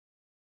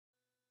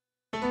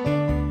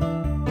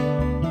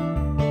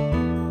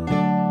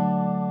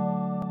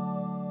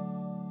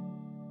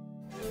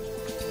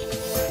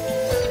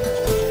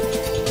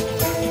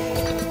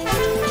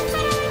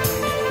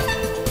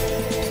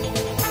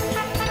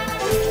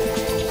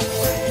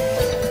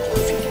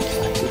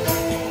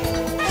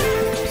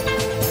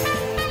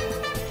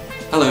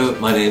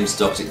my name's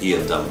Dr.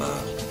 Ian Dunbar.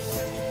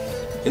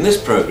 In this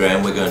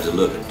program we're going to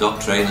look at dog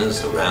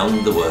trainers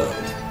around the world.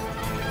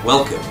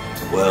 Welcome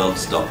to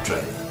World's Dog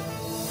Trainer.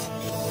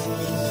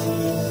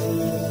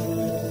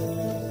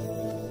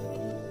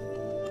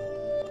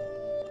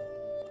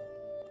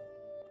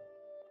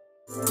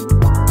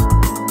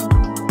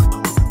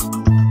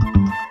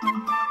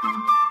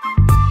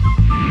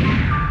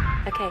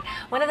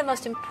 One of the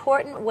most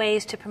important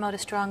ways to promote a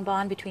strong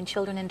bond between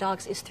children and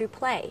dogs is through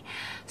play.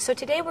 So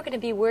today we're going to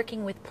be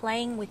working with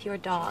playing with your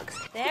dogs.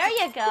 There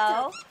you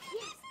go.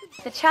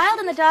 The child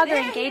and the dog are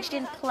engaged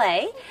in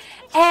play,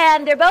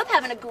 and they're both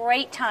having a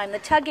great time. The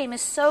tug game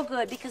is so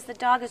good because the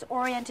dog is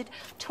oriented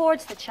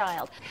towards the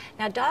child.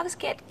 Now, dogs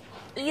get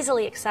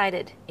easily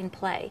excited in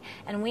play,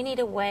 and we need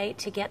a way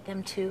to get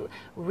them to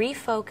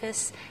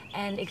refocus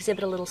and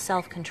exhibit a little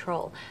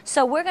self-control.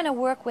 So we're going to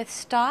work with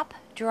stop,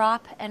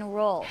 drop, and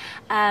roll.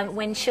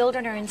 When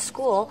children are in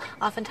school,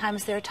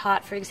 oftentimes they're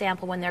taught, for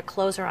example, when their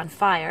clothes are on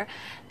fire,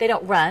 they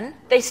don't run,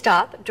 they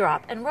stop,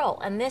 drop, and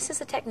roll. And this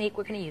is a technique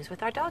we're going to use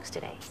with our dogs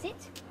today. Sit,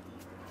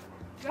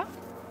 drop.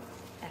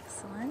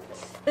 Excellent.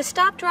 The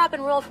stop, drop,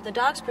 and roll from the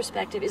dog's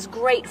perspective is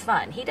great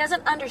fun. He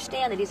doesn't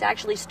understand that he's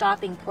actually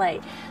stopping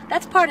play.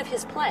 That's part of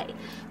his play.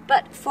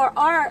 But for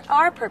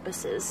our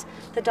purposes,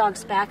 the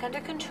dog's back under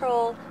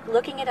control,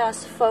 looking at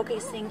us,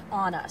 focusing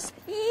on us.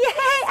 Yay,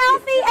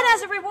 Alfie! And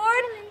as a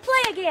reward,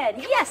 play again.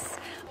 Yes!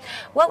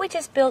 What we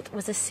just built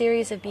was a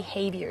series of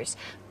behaviors.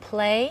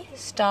 Play,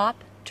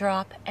 stop,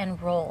 drop,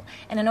 and roll.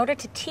 And in order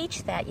to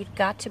teach that, you've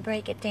got to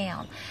break it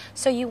down.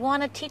 So you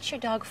want to teach your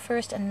dog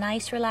first a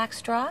nice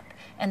relaxed drop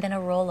and then a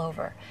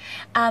rollover.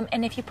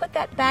 And if you put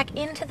that back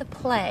into the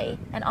play,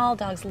 and all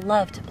dogs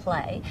love to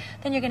play,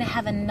 then you're going to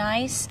have a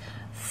nice,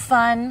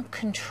 fun,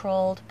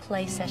 controlled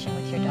play session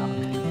with your dog.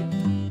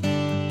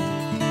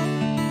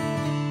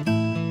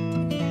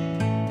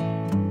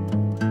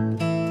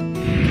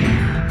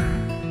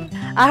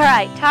 All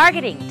right,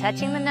 targeting,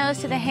 touching the nose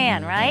to the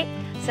hand, right?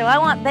 So I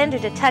want Bender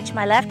to touch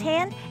my left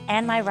hand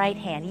and my right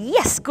hand.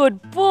 Yes,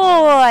 good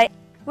boy.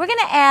 We're going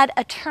to add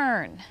a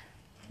turn.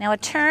 Now a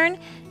turn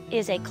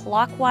is a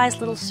clockwise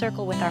little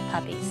circle with our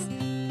puppies.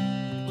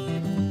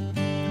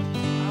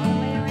 All the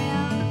way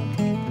around.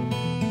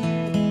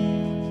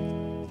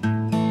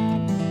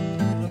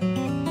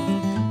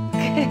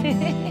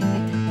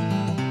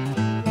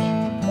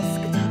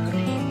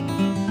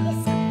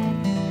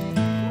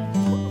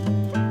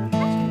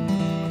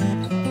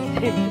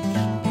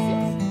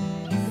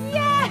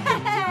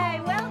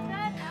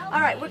 All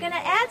right, we're going to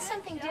add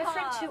something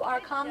different to our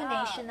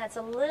combination that's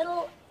a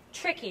little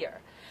trickier.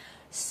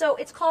 So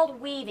it's called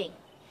weaving.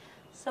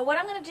 So what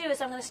I'm going to do is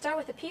I'm going to start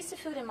with a piece of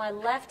food in my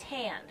left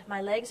hand. My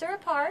legs are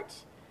apart.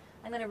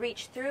 I'm going to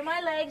reach through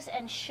my legs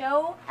and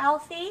show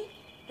Alfie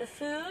the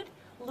food,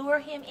 lure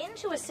him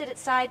into a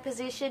sit-at-side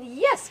position.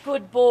 Yes,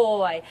 good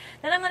boy.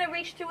 Then I'm going to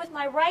reach through with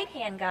my right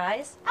hand,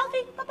 guys.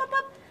 Alfie, up, up,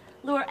 up.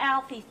 Lure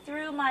Alfie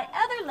through my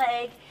other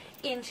leg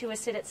into a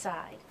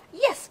sit-at-side.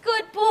 Yes,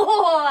 good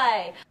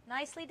boy.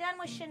 Nicely done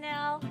with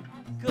Chanel.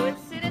 Good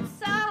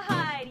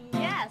sit-at-side.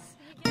 Yes.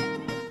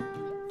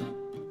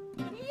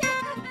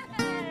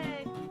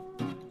 Yay!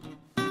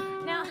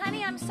 Now,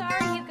 honey, I'm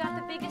sorry you've got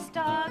the biggest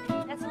dog.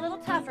 That's a little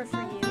tougher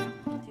for you.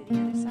 Do the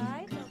other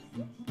side.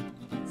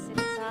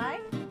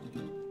 Sit-at-side.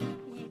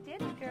 You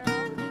did it,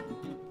 girl.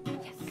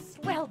 Yes,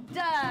 well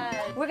done.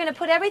 We're going to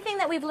put everything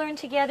that we've learned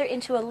together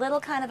into a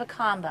little kind of a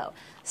combo.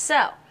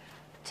 So,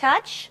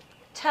 touch,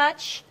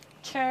 touch,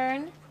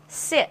 turn,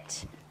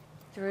 sit.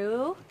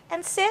 Through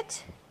and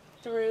sit,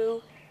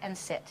 through and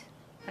sit.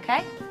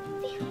 Okay?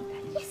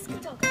 Yes,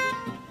 good dog.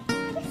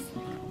 Yes,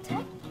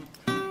 turn.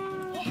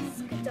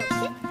 Yes, good dog.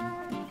 Sit.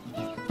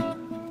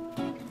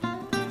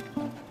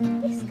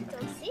 Yes, good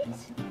dog. Sit.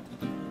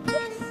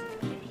 Yes.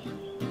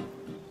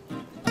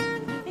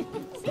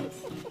 Sit.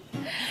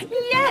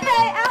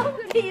 Yay,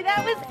 Alfie!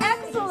 That was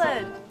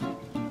excellent.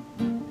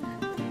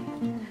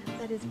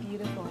 That is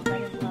beautiful.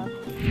 That is lovely.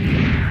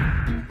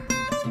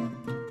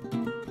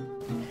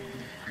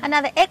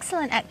 Another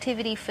excellent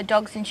activity for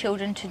dogs and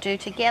children to do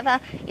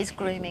together is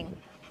grooming.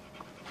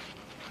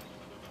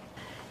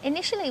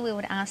 Initially we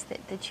would ask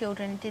that the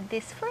children did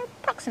this for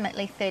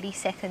approximately 30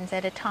 seconds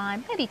at a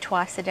time, maybe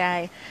twice a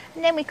day,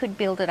 and then we could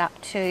build it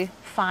up to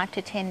 5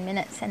 to 10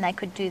 minutes and they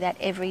could do that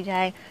every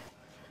day.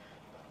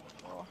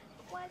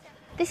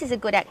 This is a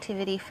good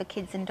activity for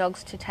kids and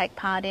dogs to take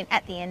part in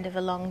at the end of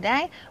a long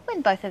day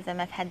when both of them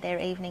have had their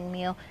evening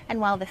meal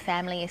and while the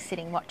family is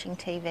sitting watching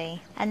TV.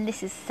 And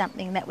this is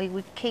something that we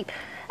would keep,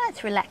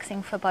 it's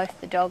relaxing for both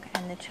the dog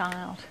and the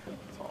child. Good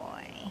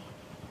boy.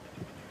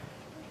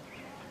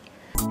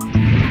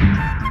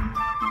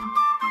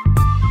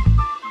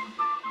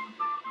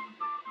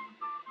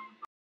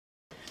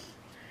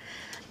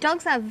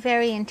 Dogs are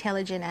very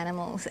intelligent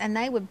animals and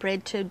they were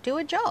bred to do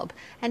a job,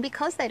 and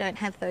because they don't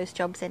have those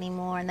jobs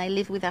anymore and they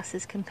live with us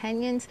as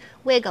companions,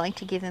 we're going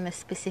to give them a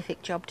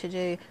specific job to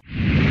do.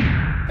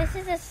 This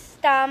is a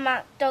star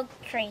marked dog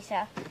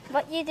treater.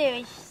 What you do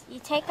is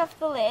you take off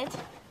the lid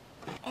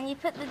and you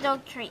put the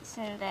dog treats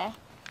in there.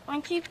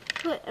 Once you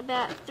put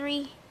about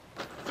 3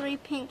 3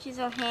 pinches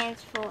or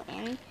hands fall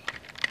in.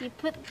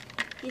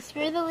 You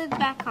screw the lid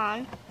back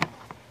on,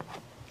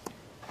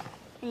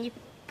 and you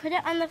put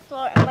it on the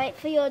floor and wait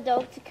for your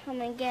dog to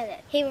come and get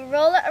it. He will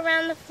roll it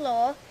around the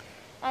floor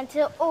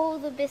until all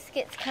the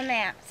biscuits come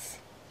out.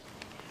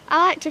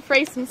 I like to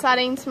freeze some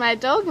sardines for my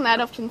dog, and I'd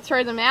often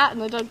throw them out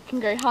and the dog can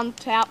go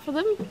hunt out for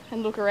them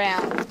and look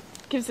around.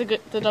 Gives the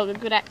dog a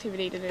good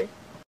activity to do.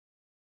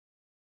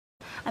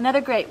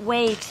 Another great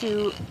way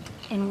to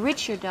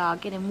enrich your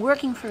dog, get him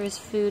working for his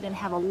food and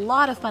have a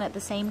lot of fun at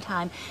the same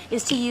time,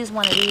 is to use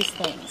one of these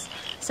things.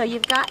 So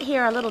you've got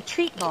here a little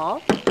treat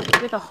ball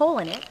with a hole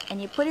in it,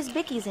 and you put his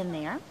bickies in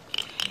there,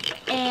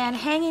 and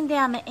hanging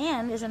down the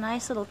end is a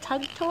nice little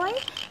tug toy,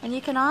 and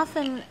you can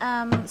often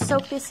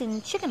soak this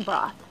in chicken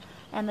broth,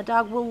 and the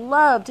dog will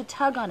love to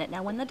tug on it.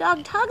 Now when the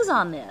dog tugs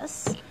on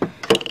this,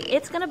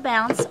 it's going to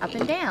bounce up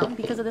and down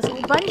because of this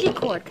little bungee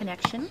cord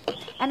connection,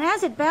 and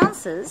as it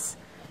bounces,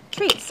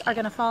 treats are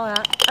going to fall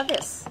out of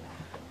this.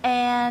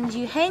 And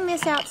you hang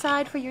this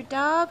outside for your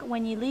dog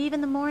when you leave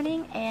in the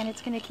morning, and it's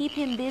going to keep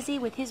him busy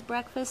with his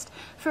breakfast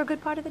for a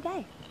good part of the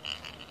day.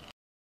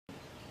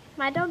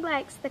 My dog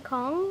likes the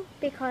Kong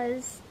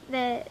because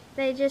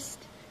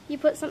you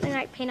put something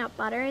like peanut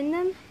butter in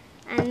them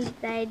and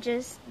they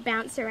just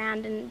bounce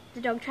around, and the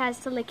dog tries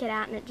to lick it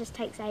out and it just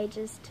takes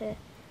ages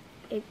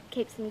it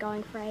keeps them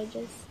going for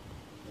ages.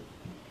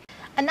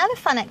 Another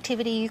fun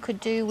activity you could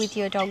do with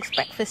your dog's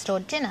breakfast or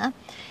dinner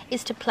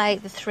is to play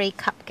the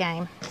 3-cup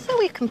game. So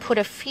we can put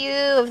a few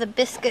of the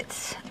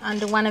biscuits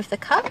under one of the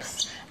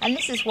cups, and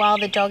this is while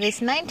the dog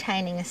is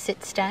maintaining a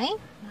sit stay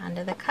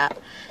under the cup.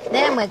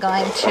 Then we're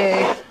going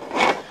to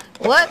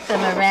work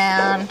them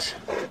around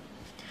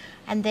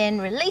and then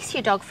release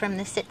your dog from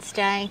the sit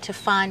stay to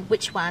find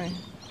which one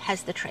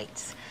has the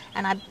treats.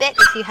 And I bet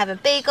if you have a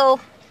beagle,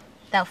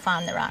 they'll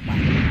find the right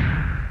one.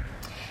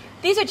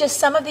 These are just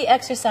some of the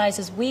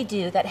exercises we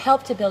do that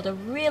help to build a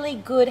really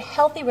good,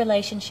 healthy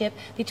relationship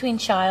between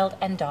child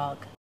and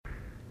dog.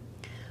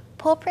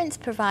 Paw Prints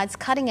provides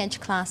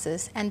cutting-edge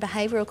classes and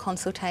behavioural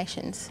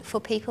consultations for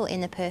people in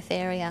the Perth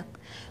area.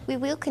 We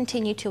will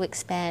continue to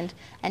expand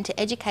and to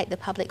educate the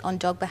public on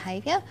dog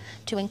behaviour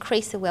to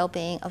increase the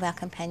well-being of our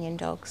companion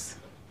dogs.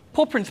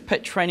 Paw Prints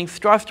Pet Training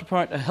strives to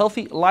promote a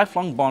healthy,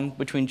 lifelong bond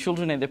between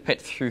children and their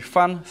pets through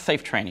fun,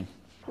 safe training.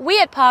 We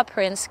at Paw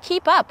Prints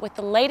keep up with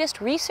the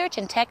latest research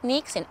and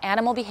techniques in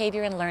animal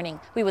behavior and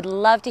learning. We would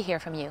love to hear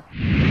from you.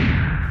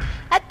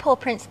 At Paw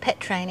Prints Pet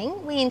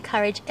Training, we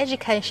encourage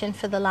education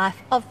for the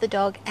life of the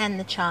dog and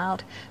the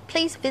child.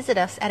 Please visit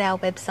us at our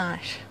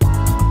website.